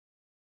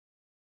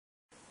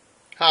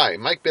Hi,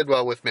 Mike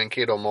Bidwell with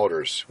Mankato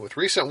Motors. With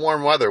recent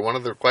warm weather, one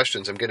of the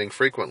questions I'm getting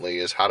frequently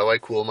is how do I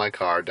cool my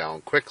car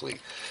down quickly?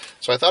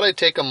 So I thought I'd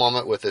take a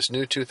moment with this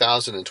new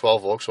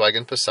 2012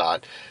 Volkswagen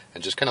Passat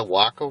and just kind of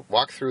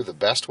walk through the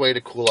best way to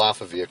cool off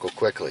a vehicle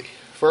quickly.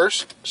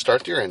 First,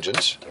 start your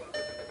engines.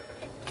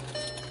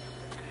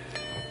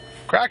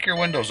 Crack your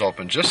windows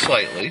open just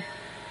slightly.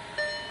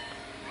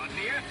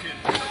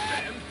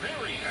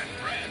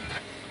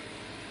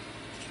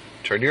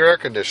 Turn your air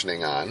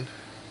conditioning on.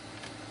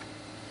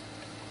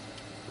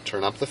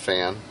 Turn up the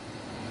fan.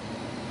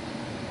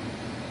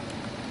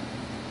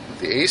 With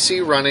the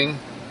AC running,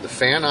 the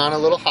fan on a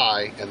little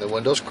high, and the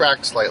windows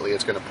cracked slightly,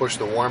 it's going to push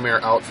the warm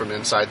air out from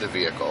inside the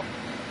vehicle.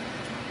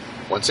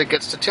 Once it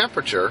gets to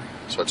temperature,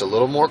 so it's a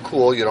little more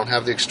cool, you don't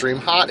have the extreme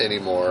hot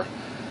anymore,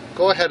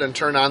 go ahead and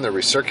turn on the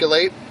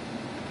recirculate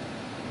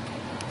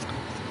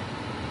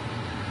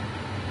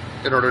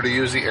in order to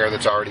use the air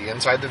that's already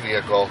inside the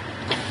vehicle.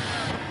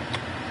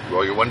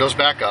 Roll your windows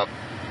back up.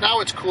 Now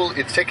it's cool.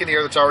 It's taking the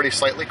air that's already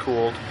slightly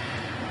cooled,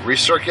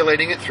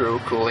 recirculating it through,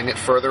 cooling it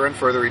further and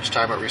further each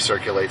time it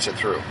recirculates it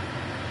through.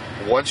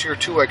 Once you're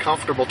to a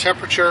comfortable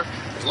temperature,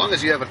 as long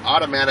as you have an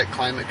automatic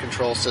climate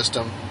control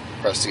system,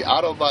 press the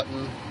auto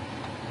button.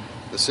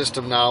 The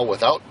system now,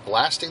 without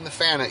blasting the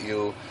fan at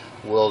you,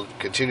 will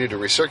continue to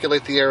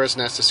recirculate the air as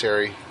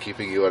necessary,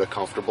 keeping you at a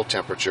comfortable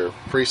temperature,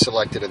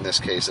 pre-selected in this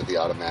case at the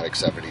automatic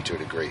 72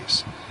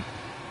 degrees.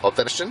 Hope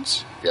that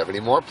questions. If you have any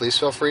more, please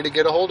feel free to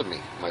get a hold of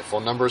me. My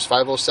phone number is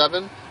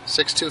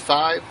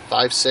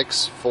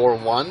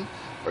 507-625-5641,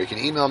 or you can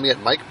email me at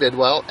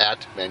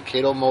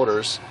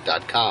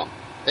mikebidwell@mankatomotors.com.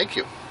 Thank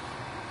you.